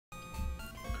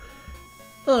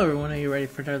Hello everyone, are you ready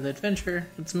for another adventure?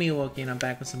 It's me, Wokey, and I'm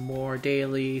back with some more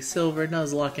daily Silver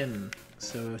Nuzlockin'.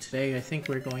 So today I think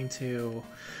we're going to...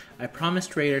 I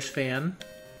promised Raiders fan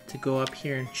to go up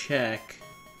here and check,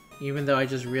 even though I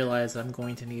just realized I'm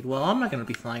going to need... Well, I'm not going to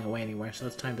be flying away anywhere, so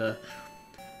it's time to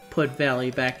put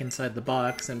Valley back inside the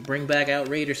box and bring back out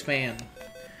Raiders fan.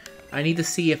 I need to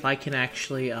see if I can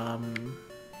actually, let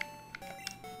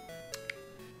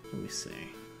me see.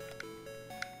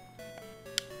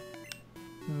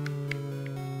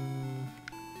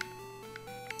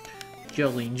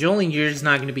 Jolene, you're just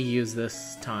not going to be used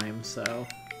this time, so...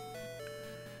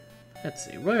 Let's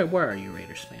see, where are you,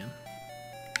 Raiders fan?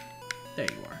 There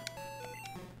you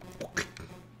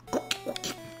are.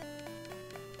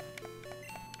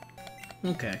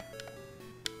 Okay.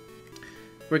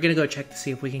 We're gonna go check to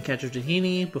see if we can catch a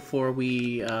Tahini before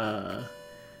we,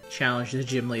 challenge the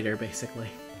gym leader, basically.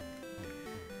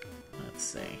 Let's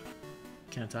see.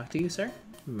 Can I talk to you, sir?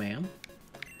 Ma'am?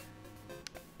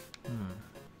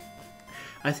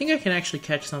 I think I can actually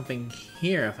catch something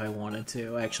here if I wanted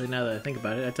to. Actually, now that I think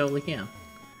about it, I totally can.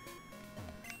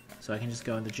 So I can just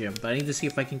go in the gym. But I need to see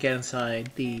if I can get inside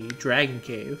the Dragon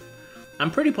Cave. I'm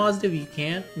pretty positive you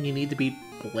can't, and you need to beat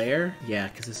Blair. Yeah,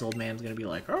 because this old man's going to be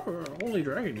like, oh, only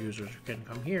Dragon users can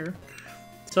come here.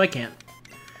 So I can't.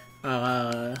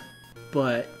 But,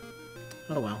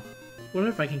 oh well. What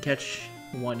if I can catch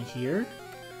one here?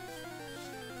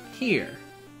 Here.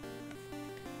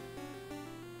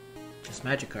 Just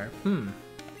Magikarp.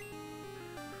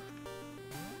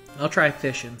 I'll try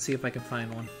fishing, see if I can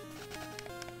find one.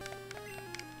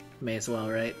 May as well,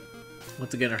 right?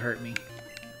 What's it gonna hurt me?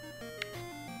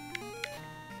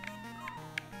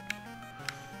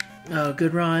 Oh,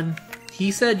 good rod.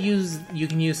 He said you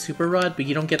can use Super Rod, but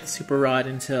you don't get the Super Rod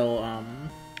until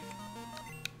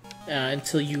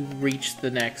you reach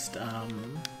the next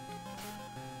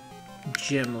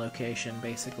gym location,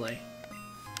 basically.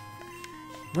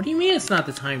 What do you mean it's not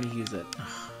the time to use it?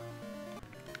 Ugh.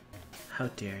 How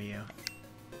dare you.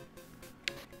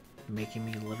 Making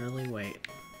me literally wait.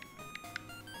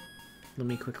 Let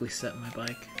me quickly set my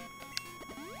bike.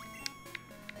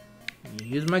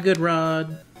 Use my good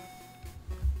rod.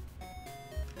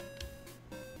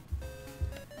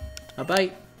 A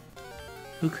bite.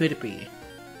 Who could it be?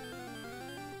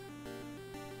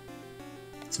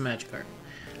 It's a Magikarp.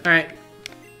 Alright.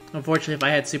 Unfortunately, if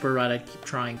I had Super Rod, I'd keep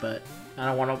trying, but I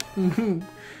don't want to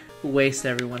waste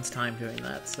everyone's time doing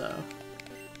that, so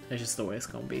that's just the way it's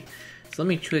going to be. So let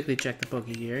me quickly check the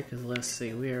Poké Gear, because let's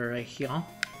see, we are right here.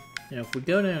 And if we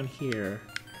go down here...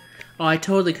 Oh, I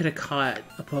totally could have caught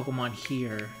a Pokemon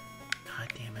here.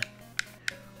 God damn it.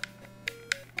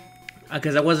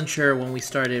 Because I wasn't sure when we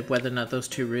started whether or not those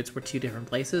two routes were two different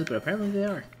places, but apparently they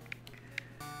are.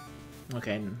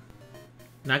 Okay,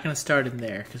 not going to start in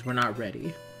there, because we're not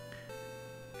ready.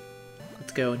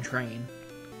 Let's go and train.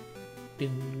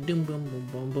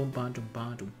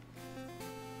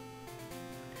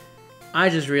 I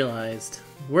just realized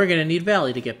we're gonna need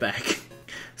Valley to get back.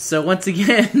 So once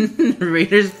again,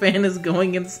 Raiders fan is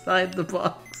going inside the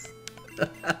box.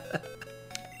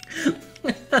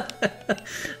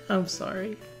 I'm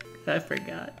sorry. I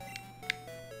forgot.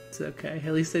 It's okay.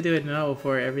 At least I do it now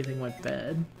before everything went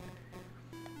bad.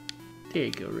 There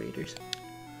you go, Raiders.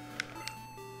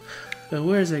 But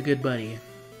where's our good buddy?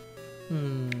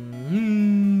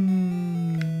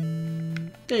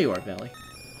 There you are, Valley.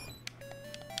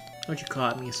 Don't you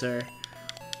caught me, sir.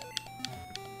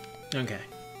 Okay.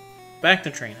 Back to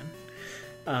training.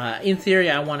 In theory,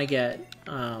 I want to get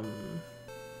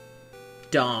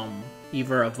Dom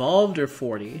either evolved or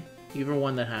 40. Either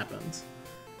one that happens.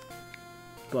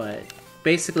 But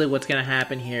basically what's going to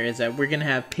happen here is that we're going to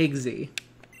have Pigsy.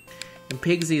 And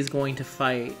Pigsy is going to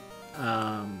fight...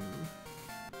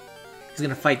 he's going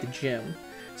to fight the gym.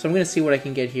 So I'm going to see what I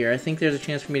can get here. I think there's a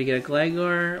chance for me to get a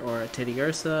Gligar, or a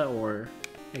Teddiursa, or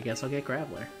I guess I'll get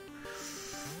Graveler.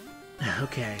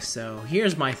 Okay, so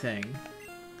here's my thing.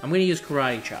 I'm going to use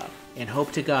Karate Chop, and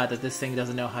hope to God that this thing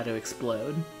doesn't know how to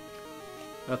explode.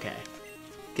 Okay.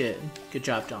 Good. Good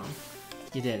job, Dom.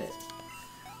 You did it.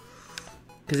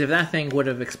 Because if that thing would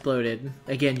have exploded,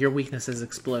 again, your weakness is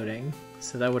exploding,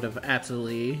 so that would have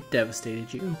absolutely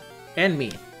devastated you. And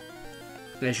me.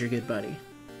 As your good buddy.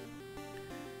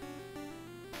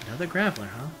 Another Graveler,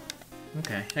 huh?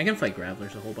 Okay, I can fight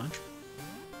Gravelers a whole bunch.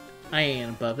 I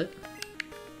ain't above it.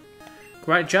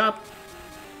 Karate Chop!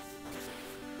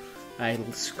 I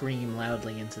scream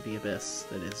loudly into the abyss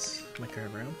that is my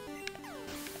current room.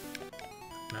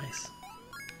 Nice.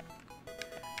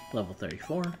 Level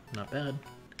 34, not bad.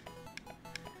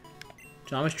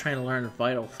 John was trying to learn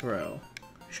Vital Throw.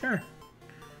 Sure.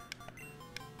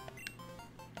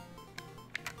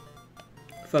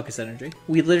 Focus energy.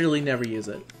 We literally never use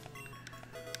it.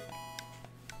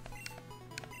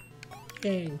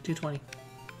 Yay, 220.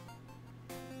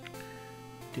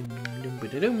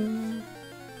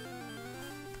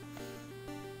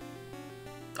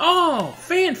 Oh,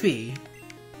 Fanfi!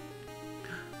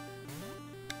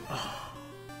 Oh,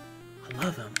 I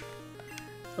love him.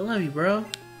 I love you, bro.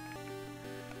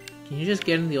 Can you just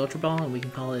get in the Ultra Ball and we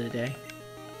can call it a day?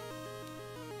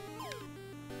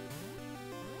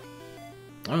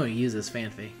 I'm gonna use this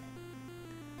Fanfi.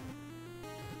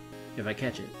 If I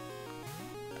catch it.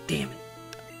 Damn it.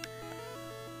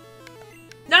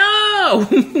 No!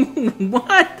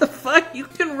 What the fuck? You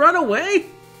can run away?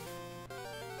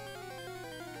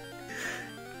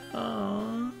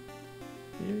 Aww.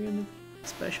 You're gonna be my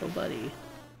special buddy.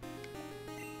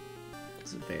 This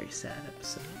is a very sad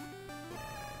episode.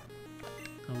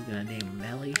 I was gonna name him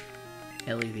Ellie.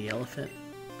 Ellie the elephant.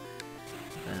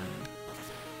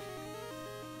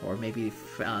 Or maybe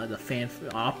the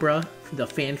opera. The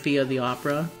Fanfi of the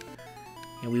opera.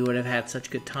 And we would have had such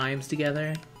good times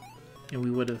together. And we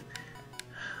would have...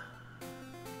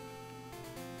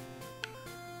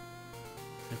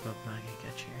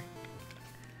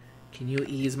 Can you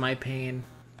ease my pain?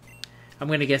 I'm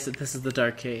gonna guess that this is the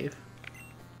Dark Cave.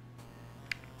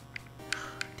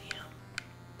 Damn.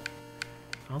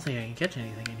 I don't think I can catch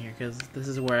anything in here, because this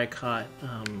is where I caught,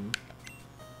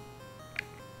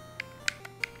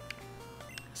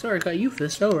 Sorry, I caught you,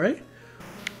 Fisto, right?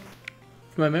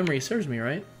 If my memory serves me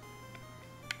right.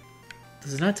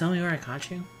 Does it not tell me where I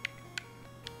caught you?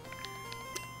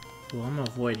 Well, I'm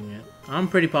avoiding it. I'm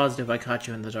pretty positive I caught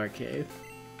you in the Dark Cave.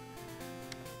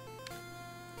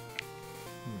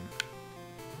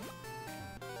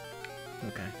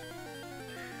 Okay.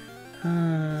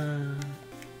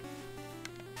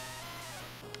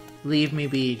 Leave me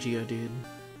be, Geodude.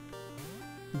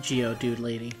 Geodude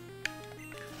lady.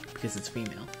 Because it's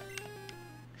female.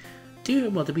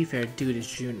 Dude, well, to be fair, dude is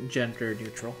gender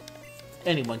neutral.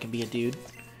 Anyone can be a dude.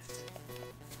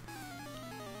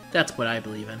 That's what I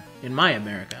believe in. In my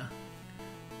America.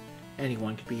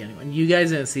 Anyone can be anyone. You guys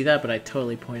didn't see that, but I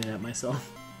totally pointed at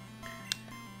myself.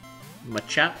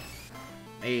 Machop.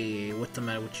 Hey, what's the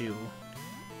matter with you?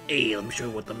 Hey, let me show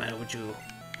you what's the matter with you.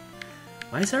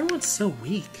 Why is everyone so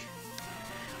weak?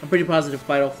 I'm pretty positive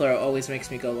Vital Flare always makes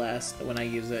me go last when I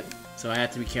use it, so I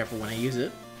have to be careful when I use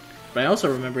it. But I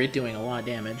also remember it doing a lot of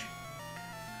damage.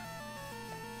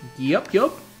 Yup.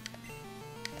 So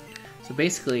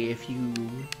basically, if you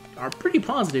are pretty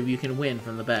positive you can win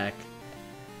from the back,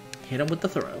 hit him with the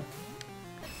throw.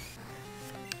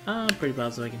 I'm pretty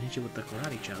positive I can hit you with the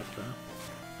karate chop, though.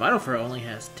 Vital Flare only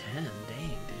has 10.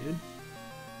 Dang, dude.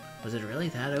 Was it really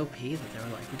that OP that they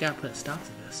were like, we gotta put a stop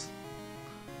to this?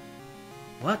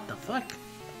 What the fuck?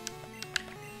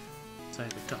 So I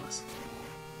have to toss.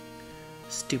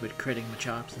 Stupid critting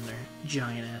Machops in their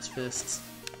giant ass fists.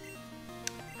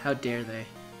 How dare they?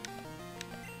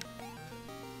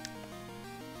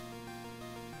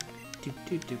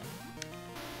 Doop.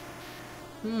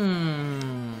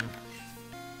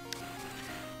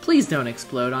 Please don't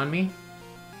explode on me.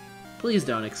 Please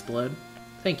don't explode.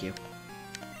 Thank you.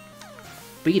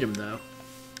 Beat him though.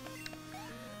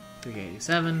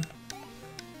 387.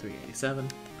 387.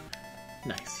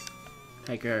 Nice.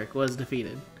 Hycaric was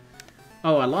defeated.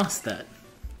 Oh, I lost that.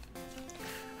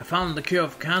 I found the cure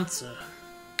for cancer.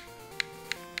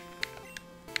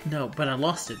 No, but I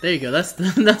lost it. There you go. That's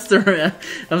the.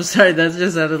 I'm sorry. That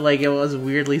just sounded like it was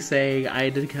weirdly saying I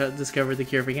discovered the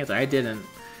cure for cancer. I didn't.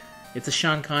 It's a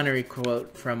Sean Connery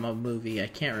quote from a movie. I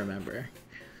can't remember.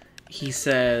 He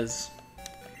says,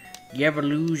 "You ever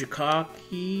lose your car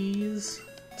keys?"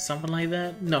 Something like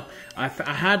that. No, I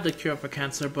had the cure for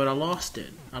cancer, but I lost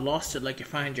it. I lost it like you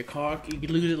find your car. You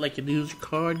lose it like you lose your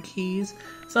card keys.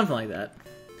 Something like that.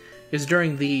 It's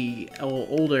during the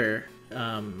older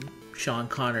Sean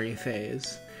Connery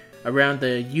phase, around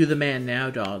the "You the Man Now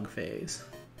Dog" phase.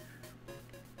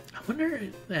 I wonder,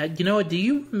 you know what? Do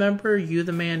you remember "You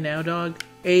the Man Now Dog"?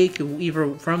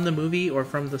 Either from the movie or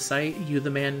from the site "You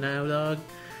the Man Now Dog."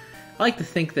 I like to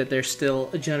think that there's still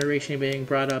a generation being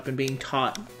brought up and being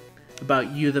taught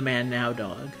about "You the Man Now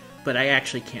Dog," but I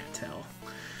actually can't tell.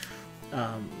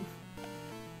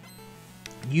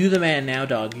 "You the Man Now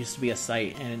Dog" used to be a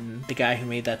site, and the guy who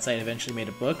made that site eventually made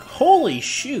a book. Holy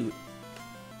shoot!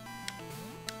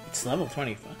 It's level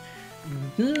 25.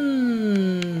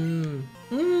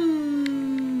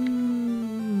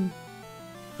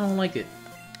 I don't like it.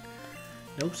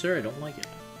 No, sir, I don't like it.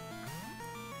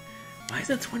 Why is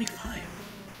that 25?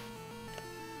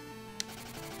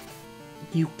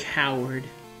 You coward.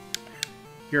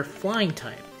 You're a flying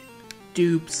type.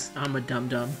 Dupes, I'm a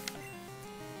dum-dum.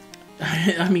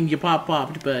 I mean, you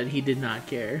popped, but he did not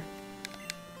care.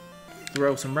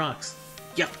 Throw some rocks.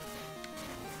 Yup.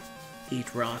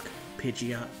 Eat rock,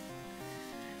 Pidgeot.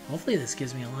 Hopefully this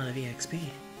gives me a lot of EXP.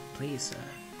 Please, sir.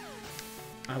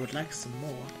 I would like some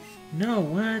more. No,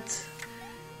 what?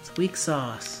 It's weak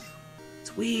sauce.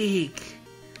 It's weak.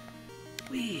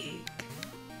 Weak.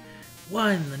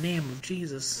 What in the name of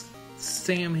Jesus?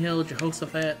 Sam Hill,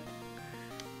 Jehoshaphat.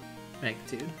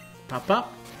 Magnitude. Pop,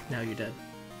 pop. Now you're dead.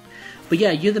 But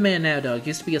yeah, You're the Man Now, Dog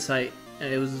used to be a site.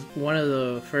 It was one of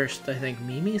the first, I think,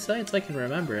 meme sites I can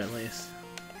remember, at least.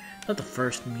 Not the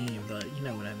first meme, but you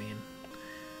know what I mean.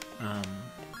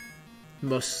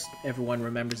 Everyone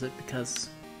remembers it because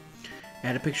I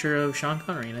had a picture of Sean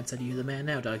Connery and it said, "You the man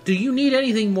now, dog." Do you need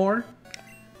anything more?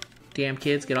 Damn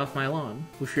kids, get off my lawn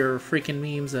with your freaking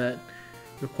memes that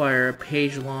require a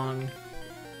page-long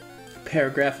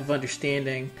paragraph of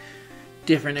understanding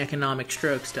different economic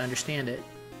strokes to understand it.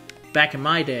 Back in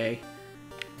my day,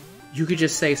 you could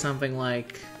just say something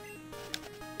like,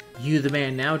 "You the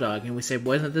man now, dog," and we say,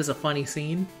 "Wasn't this a funny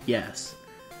scene?" Yes.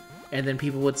 And then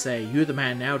people would say, "You the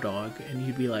man now, dog," and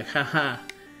you'd be like, "Haha."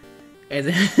 And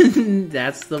then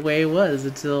that's the way it was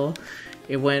until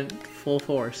it went full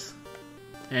force.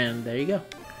 And there you go.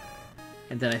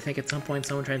 And then I think at some point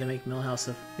someone tried to make Millhouse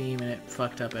a meme and it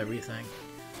fucked up everything.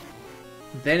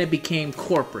 Then it became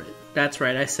corporate. That's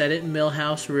right, I said it,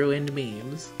 Millhouse ruined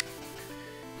memes.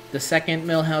 The second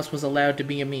Millhouse was allowed to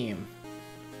be a meme.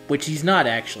 Which he's not,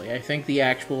 actually. I think the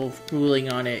actual ruling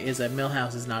on it is that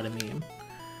Millhouse is not a meme.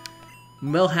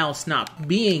 Millhouse not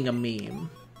being a meme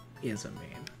is a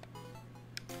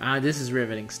meme. This is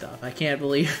riveting stuff. I can't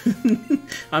believe...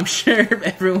 I'm sure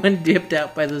everyone dipped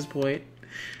out by this point.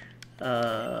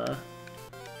 I'll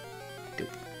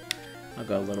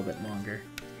go a little bit longer.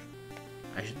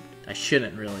 I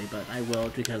shouldn't really, but I will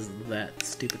because of that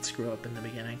stupid screw-up in the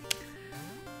beginning.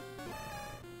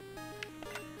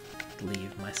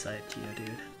 Leave my side, Geo,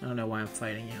 dude. I don't know why I'm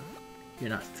fighting you. You're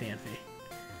not Fanfi.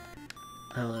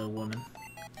 Hello, woman.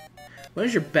 What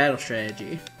is your battle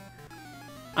strategy?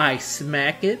 I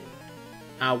smack it.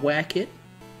 I whack it.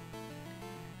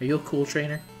 Are you a cool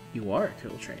trainer? You are a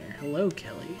cool trainer. Hello,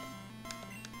 Kelly.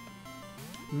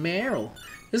 Meryl.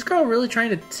 This girl really trying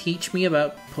to teach me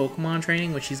about Pokemon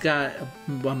training when she's got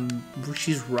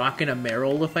she's rocking a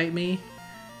Meryl to fight me?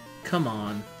 Come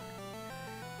on.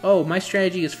 Oh, my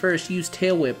strategy is first use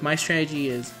Tail Whip. My strategy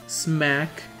is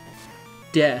smack,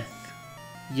 death.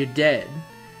 You're dead.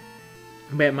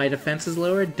 But my defense is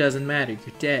lower? Doesn't matter.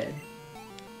 You're dead.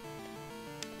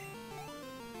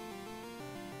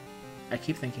 I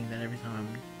keep thinking that every time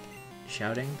I'm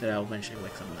shouting that I'll eventually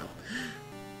wake someone up.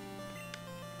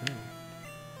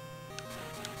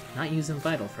 Not using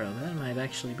Vital Throw. That might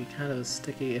actually be kind of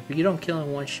sticky. If you don't kill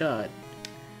in one shot...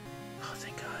 Oh,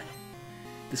 thank God.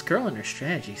 This girl and her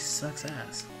strategy sucks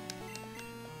ass.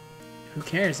 Who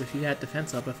cares if you got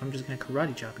defense up if I'm just gonna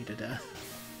karate chop you to death?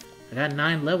 I got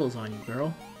 9 levels on you,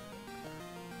 girl.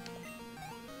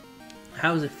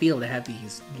 How does it feel to have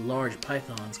these large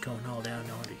pythons going all down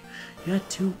on you? You got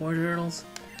 2 water turtles?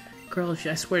 Girl,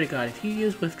 I swear to God, if you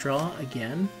use Withdraw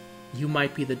again, you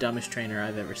might be the dumbest trainer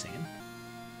I've ever seen.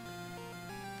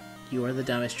 You are the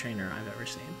dumbest trainer I've ever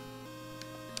seen.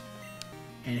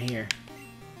 And here.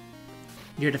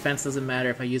 Your defense doesn't matter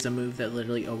if I use a move that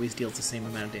literally always deals the same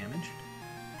amount of damage.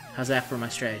 How's that for my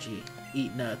strategy?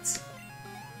 Eat nuts.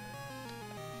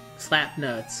 Slap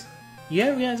nuts. You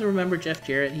guys remember Jeff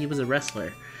Jarrett? He was a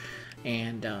wrestler.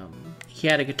 And he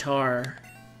had a guitar.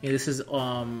 And this is,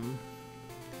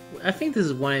 I think this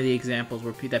is one of the examples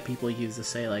where that people use to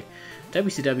say, like,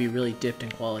 WCW really dipped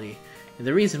in quality. And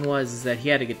the reason was that he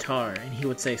had a guitar, and he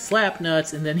would say, slap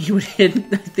nuts, and then he would hit,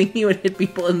 I think he would hit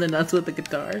people in the nuts with the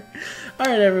guitar.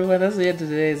 Alright everyone, that's the end of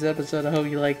today's episode. I hope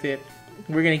you liked it.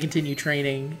 We're going to continue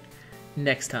training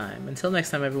next time. Until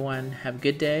next time everyone, have a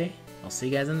good day. I'll see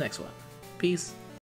you guys in the next one. Peace.